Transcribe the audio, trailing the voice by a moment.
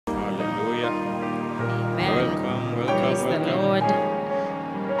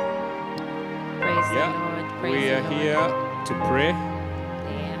the Lord. Praise We are the Lord. here to pray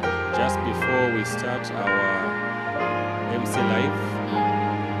Yeah. just before we start our MCLive.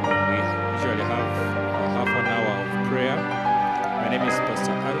 We usually have half an hour of prayer. My name is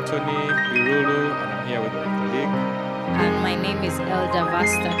Pastor Anthony Birulu, and I'm here with my colleague. And my name is Elder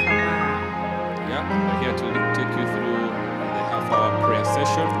Vasta Kamara. Yeah, we're here to take you through the half-hour prayer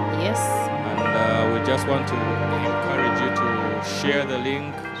session. Yes. And we just want to encourage you to share the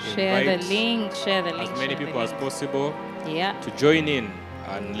link. Share the invite link. Share the link. as many share the people as link. possible Yeah. to join in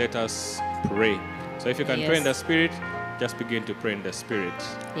and let us pray. So if you can pray in the Yes. Spirit, just begin to pray in the Spirit.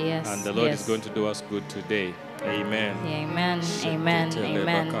 Yes. And the Lord yes. is going to do us good today. Amen. Amen. Amen.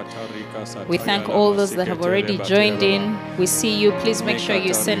 Amen. We thank all those that have already joined in. We see you. Please make sure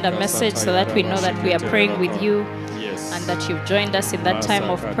you send a message so that we know that we are praying with you Yes. and that you've joined us in that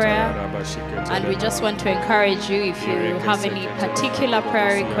time of prayer. And we just want to encourage you, if you have any particular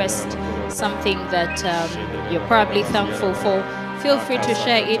prayer request, something that you're probably thankful for, feel free to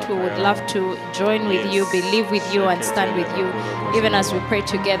share it. We would love to join with you, believe with you, and stand with you, even as we pray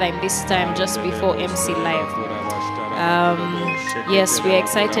together in this time just before MCLive. Yes, we're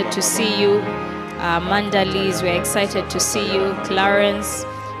excited to see you. Amanda Lees, we're excited to see you. Clarence,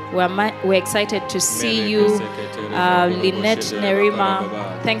 we're excited to see you. Lynette Nerima,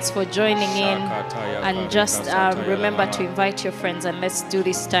 thanks for joining in. And just remember to invite your friends, and let's do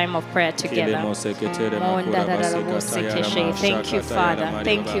this time of prayer together. Thank you, Father.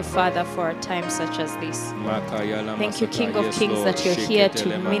 Thank you, Father, for a time such as this. Thank you, King of Kings, that you're here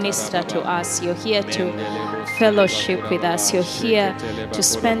to minister to us. You're here to fellowship with us. You're here to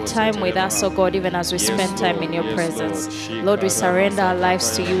spend time with us, oh God, even as we spend time in your presence. Lord, we surrender our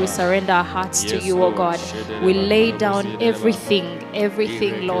lives to you. We surrender our hearts to you, oh God. We lay down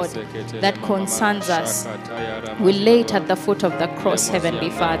everything, Lord, that concerns us. We lay it at the foot of the cross, Heavenly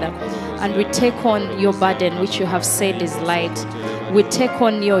Father, and we take on your burden, which you have said is light. We take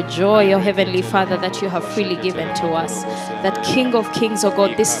on your joy, oh Heavenly Father, that you have freely given to us. That King of Kings, oh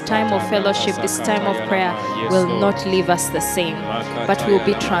God, this time of fellowship, this time of prayer will not leave us the same, but will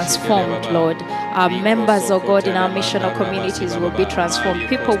be transformed, Lord. Our members, oh God, in our missional communities will be transformed.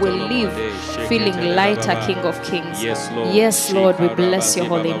 People will live feeling lighter, King of Kings. Yes, Lord, we bless your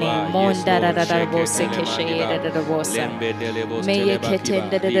holy name.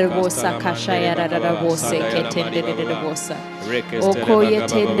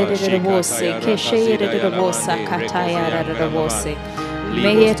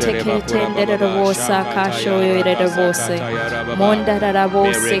 Meye teketende de bosa kashoyo de bosa monda da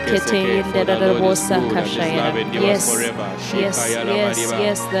bosa ketende de bosa kashaya. Yes,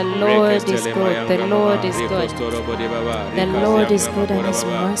 the Lord is good. The Lord is good. The Lord is good, and His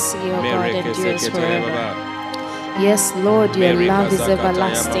mercy, O God, endures forever. Yes, Lord, your love is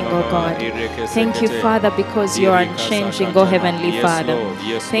everlasting, O God. Thank you, Father, because you are unchanging, O Heavenly Father.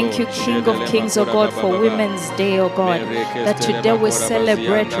 Thank you, King of Kings, O God, for Women's Day, O God, that today we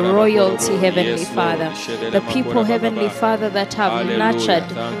celebrate royalty, Heavenly Father. The people, Heavenly Father, that have nurtured,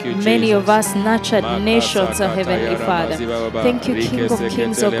 many of us nurtured nations, O Heavenly Father. Thank you, King of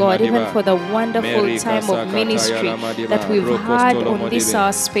Kings, O God, even for the wonderful time of ministry that we've had on this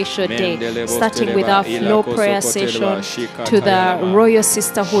our special day, starting with our flow prayer session to the Royal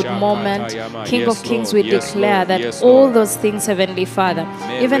Sisterhood moment. King of Kings, we declare that all those things, Heavenly Father,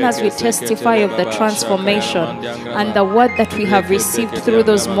 even as we testify of the transformation and the word that we have received through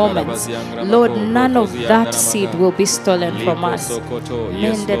those moments, Lord, none of that seed will be stolen from us.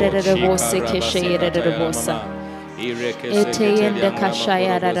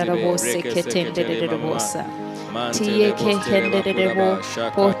 Tiye ketende de bo,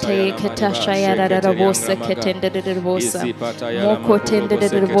 pote ketashaya da bosa ketende de bosa, moko tende de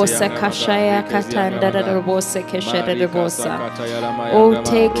bosa kashaya katanda da bosa keshere de bosa, o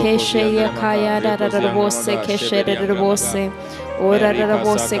te keshaya kaya da bosa keshere de bosa, ora da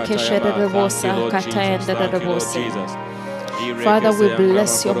bosa keshere de bosa katanda da bosa. Father, we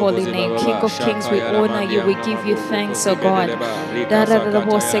bless your holy name. King of Kings, we honor you. We give you thanks, O God.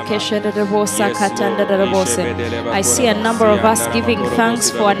 I see a number of us giving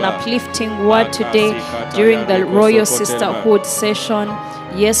thanks for an uplifting word today during the Royal Sisterhood session.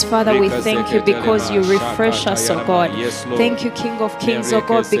 Yes, Father, we thank you because you refresh us, O God. Thank you, King of Kings, O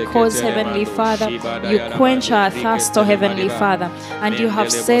God, because, Heavenly Father, you quench our thirst, O Heavenly Father, and you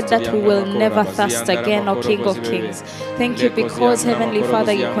have said that we will never thirst again, O King of Kings. Thank you because, Heavenly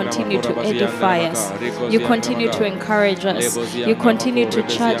Father, you continue to edify us. You continue to encourage us. You continue to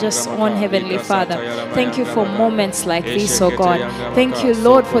charge us on, Heavenly Father. Thank you for moments like this, O God. Thank you,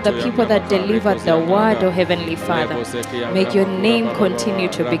 Lord, for the people that delivered the word, O Heavenly Father. May your name continue continue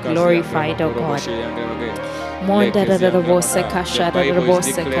to be glorified, O God.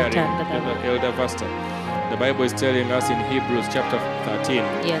 Elder Vasta. The Bible is telling us in Hebrews chapter 13,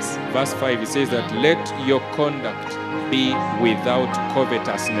 yes, verse 5, it says that let your conduct be without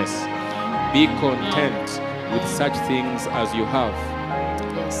covetousness. Be content with such things as you have.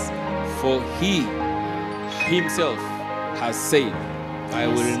 yes. For he himself has said, I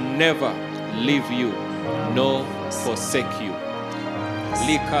will never leave you nor forsake you.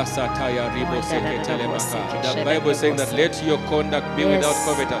 The Bible is saying that let your conduct be without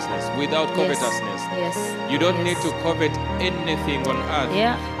covetousness. Without covetousness. Yes. You don't need to covet anything on earth.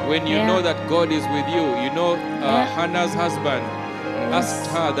 Yeah. When you know that God is with you, you know Hannah's husband asked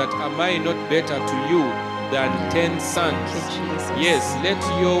her that, am I not better to you than 10 sons? Yes, let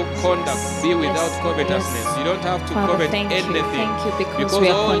your conduct be without covetousness. You don't have to covet anything. Thank you because we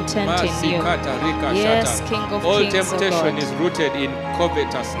are content in you. Yes, King of all Kings, temptation is rooted in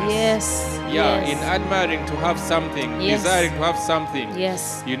covetousness. Yes. In admiring to have something, desiring to have something.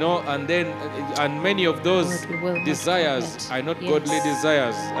 Yes. You know, and many of those desires are not godly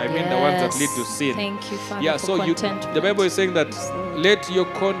desires. I mean the ones that lead to sin. Thank you, Father, so the Bible is saying that let your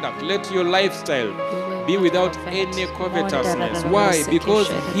conduct, let your lifestyle be without any covetousness. Why? Because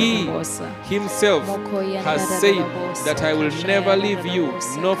he himself has said that I will never leave you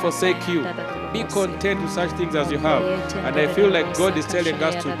nor forsake you. Be content with such things as you have. And I feel like God is telling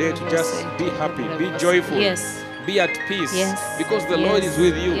us today to just be happy, be joyful, be at peace, because the Lord is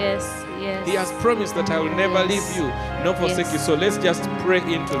with you. He has promised that I will never leave you nor forsake you. So let's just pray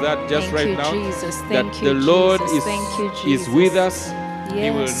into that just right now. That the Lord is with us. He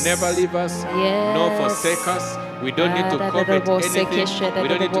will never leave us nor forsake us. We don't need to covet anything. We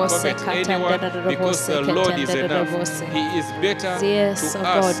don't need to covet anyone because the Lord is enough. He is better to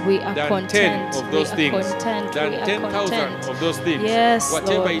us than 10 of those things, than 10,000 of those things.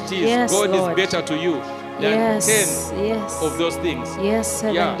 Whatever it is, God is better to you than 10 of those things.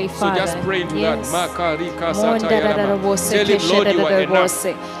 Heavenly Father. So just pray into that. Tell him, Lord, you are enough.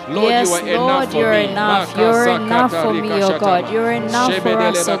 Lord, you are enough for me. You're enough for me, oh God. You're enough for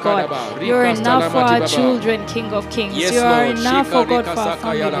us, oh God. You're enough for our children, King of Kings. You are enough, oh God, for our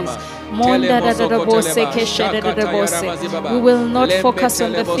families. We will not focus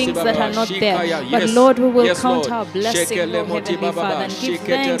on the things that are not there, but Lord, we will count our blessing, Lord Heavenly Father, and give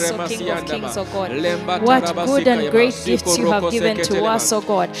thanks, O King of Kings, O God. What good and great gifts you have given to us, O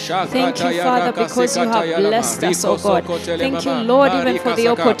God. Thank you, Father, because you have blessed us, O God. Thank you, Lord, even for the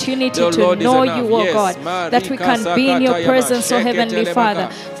opportunity to know you, O God, that we can be in your presence, O Heavenly Father.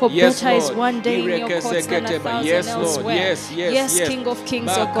 For better is one day in your courts than 1,000 elsewhere. Yes, King of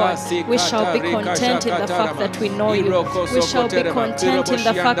Kings, O God. We shall be content in the fact that we know you. We shall be content in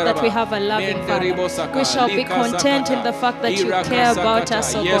the fact that we have a loving Father. We shall be content in the fact that you care about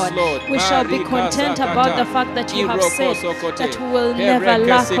us, O God. We shall be content about the fact that you have said that we will never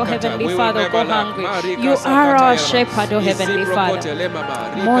lack, O Heavenly Father, go hungry. You are our shepherd, O Heavenly Father.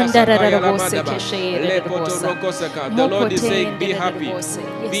 The Lord is saying, be happy,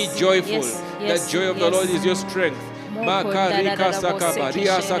 be joyful. The joy of the Lord is your strength. Do not look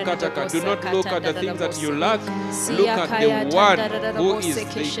at the things that you lack. Look at the one who is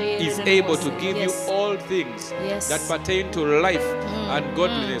able to give you all things that pertain to life and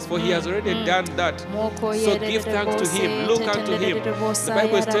godliness. For he has already done that. So give thanks to him. Look unto him. The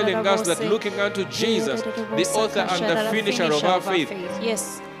Bible is telling us that looking unto Jesus, the author and the finisher of our faith.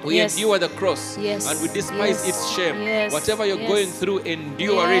 We endure the cross and we despise its shame. Whatever you're going through,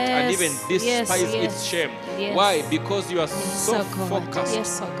 endure it and even despise its shame. Why? Because you are so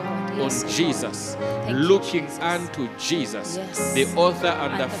focused on Jesus, looking unto Jesus, the author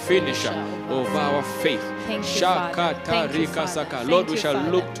and the finisher of our faith. Lord, we shall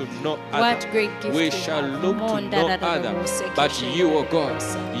look to no other. We shall look to no other but you, O God.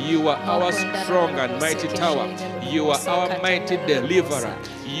 You are our strong and mighty tower. You are our mighty deliverer.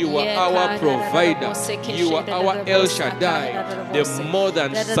 You are our provider. You are our El Shaddai, the more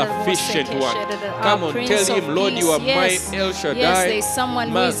than sufficient one. Come on, tell him, Lord, you are my El Shaddai. Yes, there is someone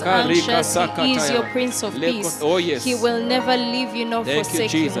who is anxious. He is your Prince of Peace. Oh, yes. He will never leave you nor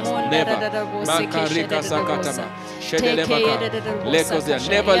forsake you. Never.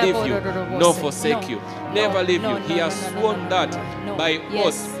 Never leave you nor forsake you. Never leave you. He has sworn that by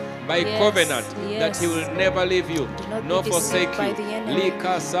oath. by covenant that he will never leave you nor forsake you.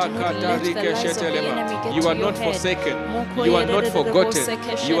 You are not forsaken. You are not forgotten.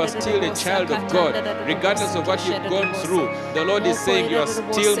 You are still a child of God. Regardless of what you've gone through, the Lord is saying, you are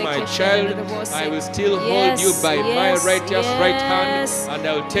still my child. I will still hold you by my righteous right hand, and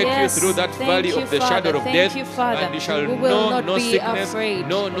I will take you through that valley of the shadow of death, and you shall know no sickness,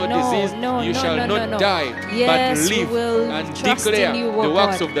 no disease. You shall not die, but live and declare the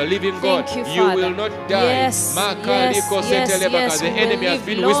works of the living God. You will not die. The enemy has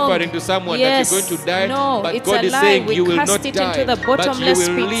been whispering to someone that you're going to die, but God is saying you will not die, but you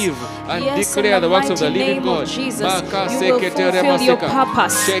will live and declare the works of the living God. You will fulfill your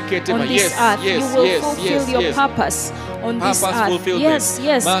purpose on this earth. You will fulfill your purpose on this earth. Yes,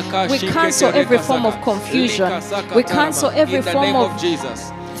 yes. We cancel every form of confusion. We cancel every form of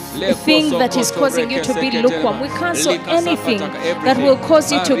thing that is causing you to be lukewarm. We cancel anything that will cause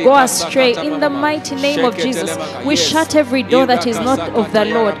you to go astray in the mighty name of Jesus. We shut every door that is not of the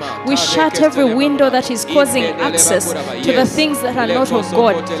Lord. We shut every window that is causing access to the things that are not of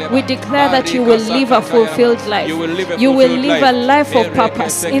God. We declare that you will live a fulfilled life. You will live a life of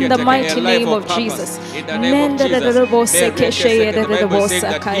purpose in the mighty name of Jesus. He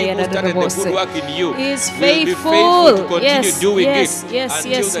is faithful. Yes, yes, yes,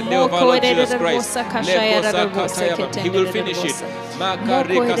 yes. Day of our Lord Jesus Christ. He will finish it.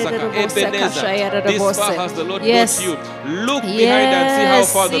 This far has the Lord brought you. Look behind and see how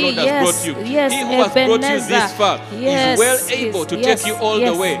far the Lord has brought you. He who has brought you this far is well able to take you all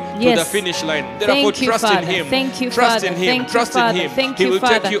the way to the finish line. Therefore, trust in Him. Trust in Him. Trust in Him. He will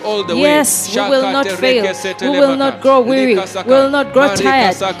take you all the way. Yes, we will not fail. We will not grow weary. We will not grow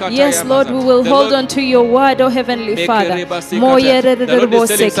tired. Yes, Lord, we will hold on to your word, O Heavenly Father. The Lord is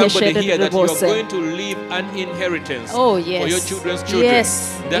telling somebody here that you are going to leave an inheritance for your children's children.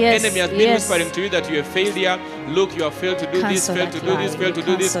 The enemy has been whispering to you that you're a failure. Look, you have failed to do this, failed to do this, failed to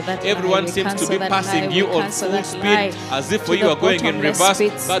do this. Everyone seems to be passing you on full speed as if for you are going in reverse.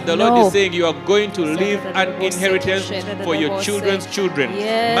 But the Lord is saying you are going to leave an inheritance for your children's children.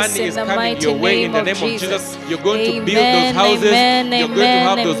 Money is coming your way in the name of Jesus. You're going to build those houses. You're going to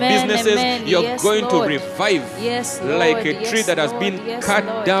have those businesses. You're going to revive like a tree that has been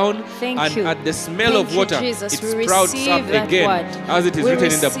cut down, and at the smell of water it sprouts up again, as it is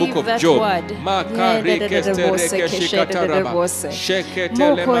written in the book of Job.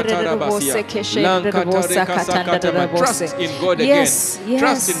 Trust in God again.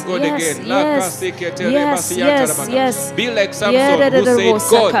 Trust in God again. Be like Samson who said,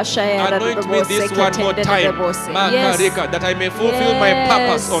 God, anoint me this one more time, that I may fulfill my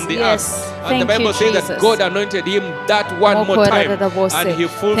purpose on the earth. And the Bible says that God anointed him that one more time, and he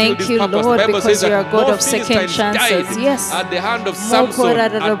fulfilled his purpose. The Bible says that more Philistines died at the hand of Samson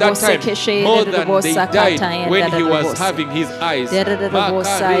at that time, more than they died when he was having his eyes. And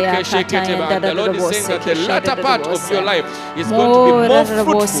the Lord is saying that the latter part of your life is going to be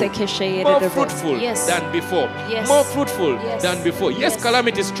more fruitful than before. More fruitful than before. Yes,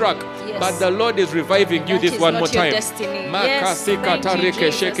 calamity struck, but the Lord is reviving you this one more time.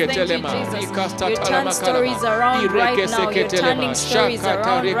 You turn stories around right now. You're turning stories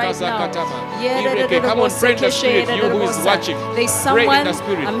around right now. Come on, pray in the Spirit, you who is watching. There's someone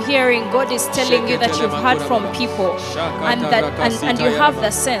I'm hearing, God is telling you that you've heard from people, and you have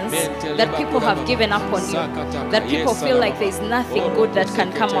the sense that people have given up on you, that people feel like there's nothing good that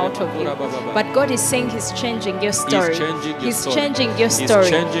can come out of you. But God is saying He's changing your story. He's changing your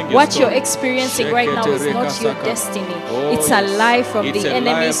story. What you're experiencing right now is not your destiny. It's a lie from the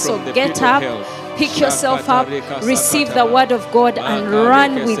enemy. So get up, pick yourself up, receive the word of God and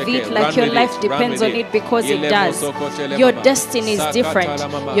run with it like your life depends on it, because it does. Your destiny is different.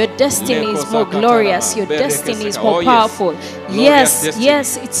 Your destiny is more glorious. Your destiny is more powerful. Yes,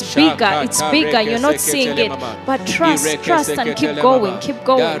 yes, it's bigger. It's bigger. You're not seeing it, but trust and keep going. Keep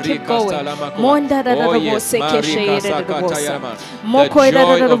going. Keep going.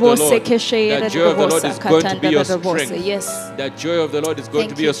 The joy of the Lord is going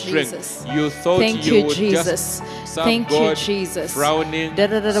to be your strength. You thought Thank you, Jesus. Thank you, Jesus. Frowning,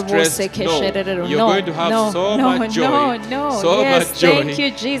 stressed. No, you're going to have so much joy. So much joy. Thank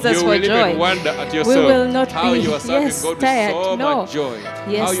you, Jesus, you for will joy. even wonder at yourself We will not how be you are serving God with so much joy.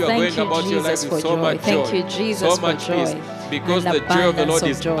 Yes, how you are thank going you, about your life Jesus, with for so joy. much joy. Thank you, Jesus, so much for joy. peace. Because the joy of the Lord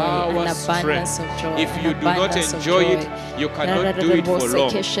is our strength. If you do not enjoy it, you cannot do it for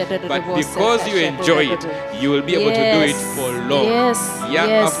long. But because you enjoy it, you will be able to do it for long. Year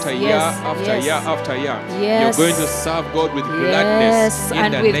after year after year after year. You're going to serve God with gladness.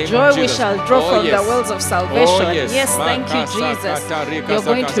 And with joy we shall draw from the wells of salvation. Yes, thank you, Jesus. You're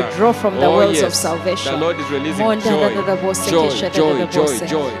going to draw from the wells of salvation. The Lord is releasing joy.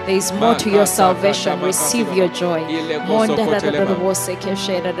 Joy. There is more to your salvation. Receive your joy. You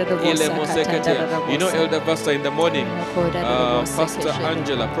know, Elder Vasta, in the morning, Pastor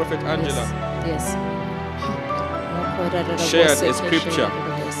Angela, Prophet Angela, shared a scripture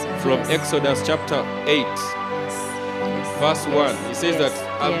from Exodus chapter 8, verse 1. He says that,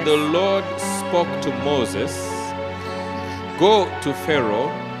 and the Lord spoke to Moses, go to Pharaoh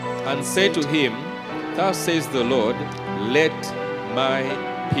and say to him, thus says the Lord, let my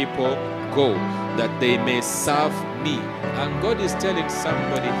people go, that they may serve me. And God is telling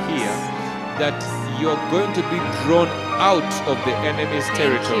somebody here that you're going to be drawn out of the enemy's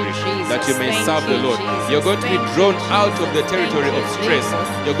territory, that you may serve the Lord. You're going to be drawn out of the territory of stress.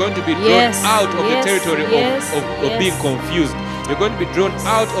 You're going to be drawn out of the territory of being confused. You're going to be drawn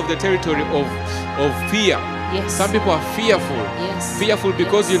out of the territory of fear. Some people are fearful. Fearful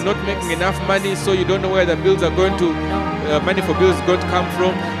because you're not making enough money, so you don't know where the bills are going to, money for bills is going to come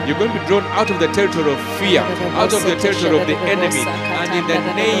from. You're going to be drawn out of the territory of fear, out of the territory of the enemy. And in the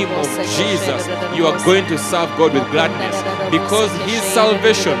name of Jesus, you are going to serve God with gladness, because His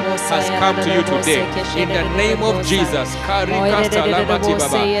salvation has come to you today. In the name of Jesus,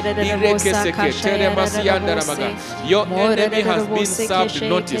 your enemy has been served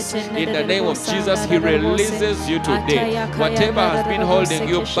notice. In the name of Jesus, He releases you today. Whatever has been holding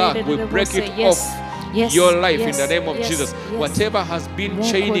you back, we break it off your life in the name of Jesus. Whatever has been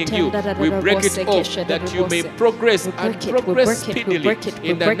chaining you, we break it off, that you may progress and progress speedily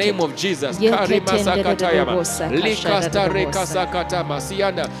in the name of Jesus.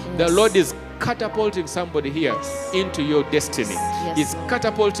 The Lord is catapulting somebody here into your destiny. It's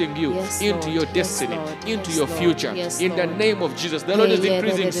catapulting you into your destiny, into your future. In the name of Jesus, the Lord is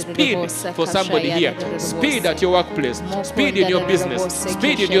increasing speed for somebody here. Speed at your workplace, speed in your business,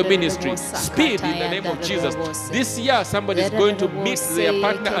 speed in your ministry, speed in the name of Jesus. This year, somebody is going to meet their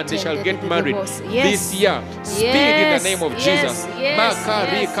partner and they shall get married. This year, speed in the name of Jesus.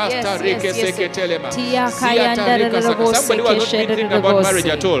 Somebody who has not been thinking about marriage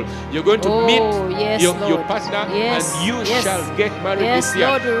at all, you're going to meet your partner and you shall get married this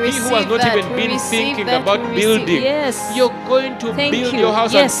year. He who has not even been thinking about building, you're going to build your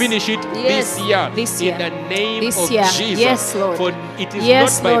house and finish it this year. In the name of Jesus. For it is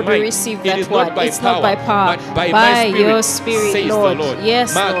not by might, it is not by power, but by my your spirit, says Lord. the Lord.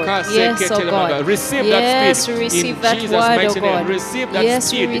 Yes, Lord. Yes, oh God. Receive that spirit in Jesus' mighty name. Receive that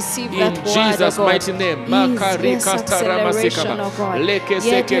spirit in Jesus' mighty name.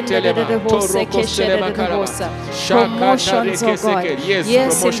 Promotions, oh God.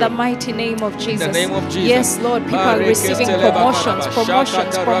 Yes, in the mighty name of Jesus. Yes, Lord, people are receiving promotions.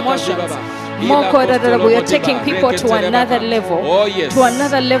 We are taking people to another level, to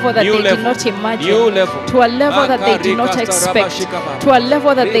another level that they did not imagine, to a level that they did not expect, to a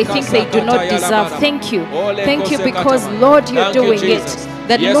level that they think they do not deserve. Thank you because, Lord, you're doing it.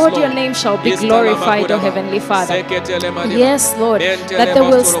 That, Lord, your name shall be glorified, O Heavenly Father. Yes, Lord, that they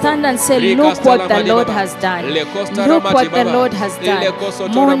will stand and say, look what the Lord has done. Look what the Lord has done.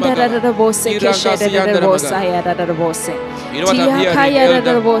 You know what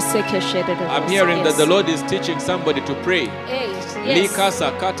I'm hearing that the Lord is teaching somebody to pray.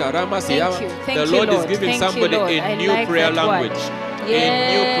 The Lord is giving somebody a new prayer language. A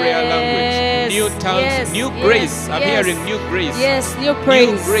new prayer language, new tongues, new grace. I'm hearing new grace. Yes, new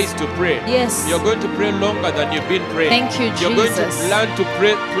praise. New grace to pray. Yes. You're going to pray longer than you've been praying. Thank you, Jesus. You're going to learn to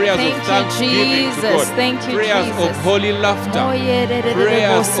pray prayers of thanksgiving to God. Thank you, prayers Jesus. of holy laughter.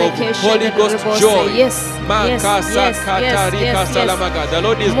 Prayers of Holy Ghost joy. Yes. The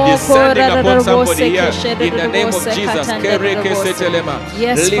Lord is descending upon somebody here in the name of Jesus.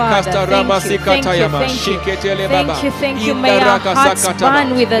 Yes, Father. Thank you. May our hearts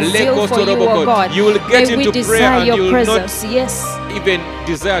burn with a zeal for you, O God. You will get into prayer and you will not even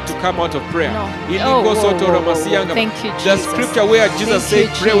desire to come out of prayer. No. Thank you, Jesus. The scripture where Jesus said,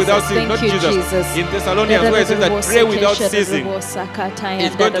 pray without ceasing, not Jesus. In Thessalonians where it says that pray without ceasing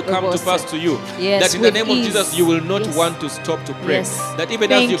is going to come to pass to you. Yes, that in the name of Jesus you will not want to stop to pray. That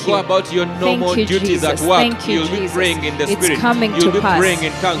even as you go about your normal duties at work, you'll be praying in the Spirit. You'll be praying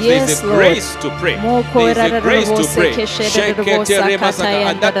in tongues. There is a grace to pray. There is a grace to pray.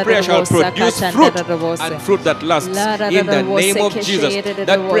 And that prayer shall produce fruit, and fruit that lasts. In the name of Jesus,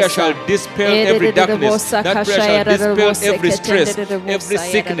 that prayer shall dispel every darkness. That prayer shall dispel every stress, every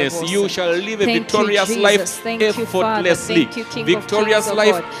sickness. You shall live a victorious life effortlessly. Victorious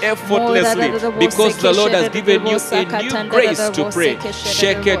life effortlessly, because the Lord has given you a new grace to pray.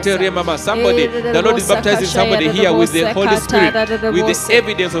 Somebody, the Lord is baptizing somebody here with the Holy Spirit, with the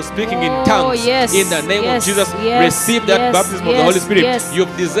evidence of speaking in tongues. In the name of Jesus, receive that baptism of the Holy Spirit.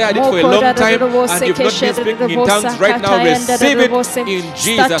 You've desired it for a long time and you've not been speaking in tongues. Right now, receive it in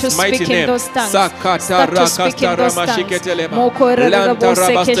Jesus' mighty name.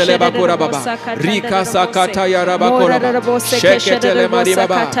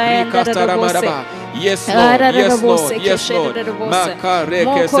 Yes, Lord. Yes, Lord. Yes, Lord.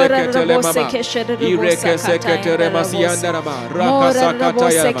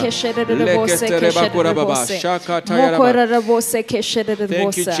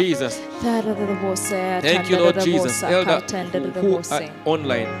 Thank you, Jesus. Thank you, Lord Jesus. Elder who are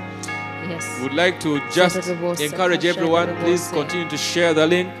online, would like to just encourage everyone, please continue to share the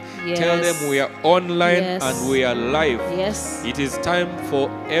link. Tell them we are online and we are live. It is time for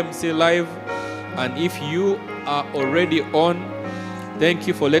MCLive. And if you are already on, thank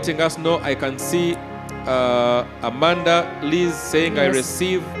you for letting us know. I can see Amanda Liz saying, I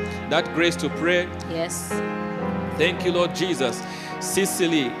receive that grace to pray. Thank you, Lord Jesus.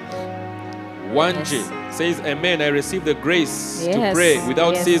 Cicely Wanji says, Amen. I receive the grace to pray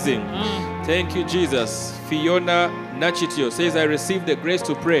without ceasing. Thank you, Jesus. Fiona Nachitio says, I receive the grace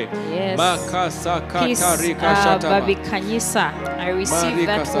to pray. Peace, Babi Kanyisa. I receive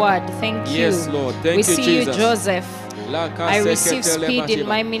that word. Thank you. Yes, Lord. Thank we you, see Jesus. You, Joseph. I receive speed in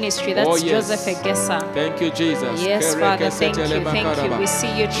my ministry. That's Joseph Egesa. Thank you, Jesus. Yes, Father. Thank you. Thank you. We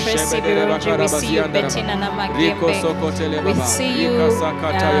see you, Tracy Birunji. We see you, Bettina Namagembe. We see you,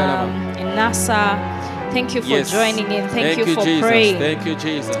 Nasa. Thank you for joining in. Thank you for Jesus. praying. Thank you,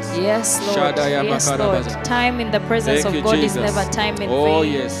 Jesus. Yes, Lord. Yes, Lord. Time in the presence of God is never time in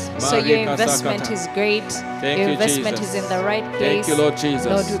vain. So your investment is great. Your investment is in the right place. Thank you, Lord Jesus.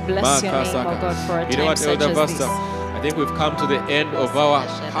 Lord, we bless your name, oh God, for a time such as Vasta, this. I think we've come to the end of our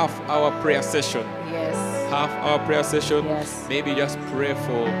half-hour prayer session. Half-hour prayer session. Maybe just pray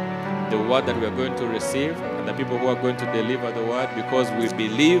for the word that we are going to receive and the people who are going to deliver the word, because we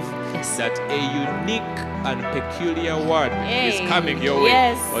believe that a unique and peculiar word is coming your way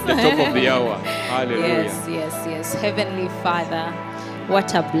at the top of the hour. Hallelujah. Yes. Heavenly Father,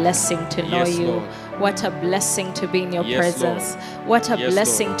 what a blessing to know you. Lord. What a blessing to be in your presence. Lord. What a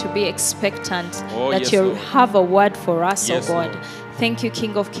blessing Lord. to be expectant that Lord. have a word for us, oh God. Lord. Thank you,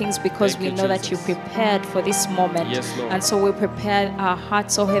 King of Kings, because we know that you prepared for this moment. And so we prepare our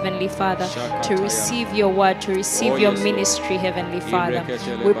hearts, oh Heavenly Father, to receive your word, to receive your ministry, Heavenly Father.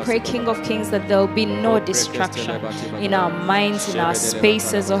 We pray, King of Kings, that there will be no distraction in our minds, in our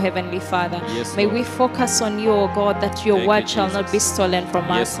spaces, oh Heavenly Father. May we focus on you, oh God, that your word shall not be stolen from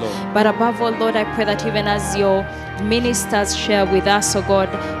us. But above all, Lord, I pray that even as your ministers share with us, oh God,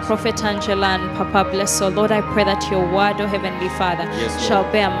 Prophet Angela and Papa Bless, oh Lord, I pray that your word, oh Heavenly Father, shall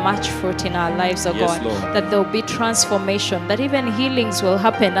bear much fruit in our lives, oh God, that there will be transformation, that even healings will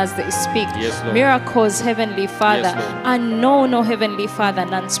happen as they speak. Miracles, Heavenly Father, unknown, oh Heavenly Father,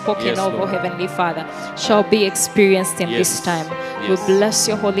 and unspoken of, oh Heavenly Father, shall be experienced in this time. We bless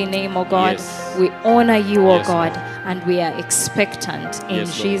your holy name, oh God. We honor you, oh God, and we are expectant. In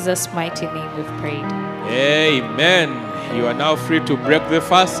Jesus' mighty name we've prayed. Amen. You are now free to break the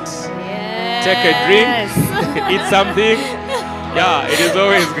fast. Take a drink. Eat something. It is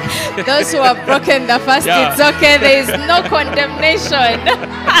always good. Those who have broken the fast, it's okay. There is no condemnation.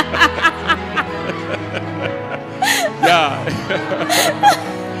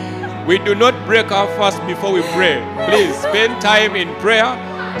 We do not break our fast before we pray. Please spend time in prayer.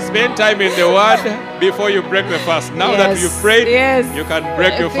 Spend time in the word before you break the fast. Now that you've prayed, you can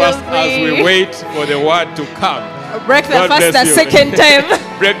break your fast as we wait for the word to come. Break the fast a second time.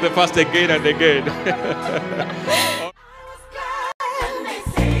 Break the fast again and again.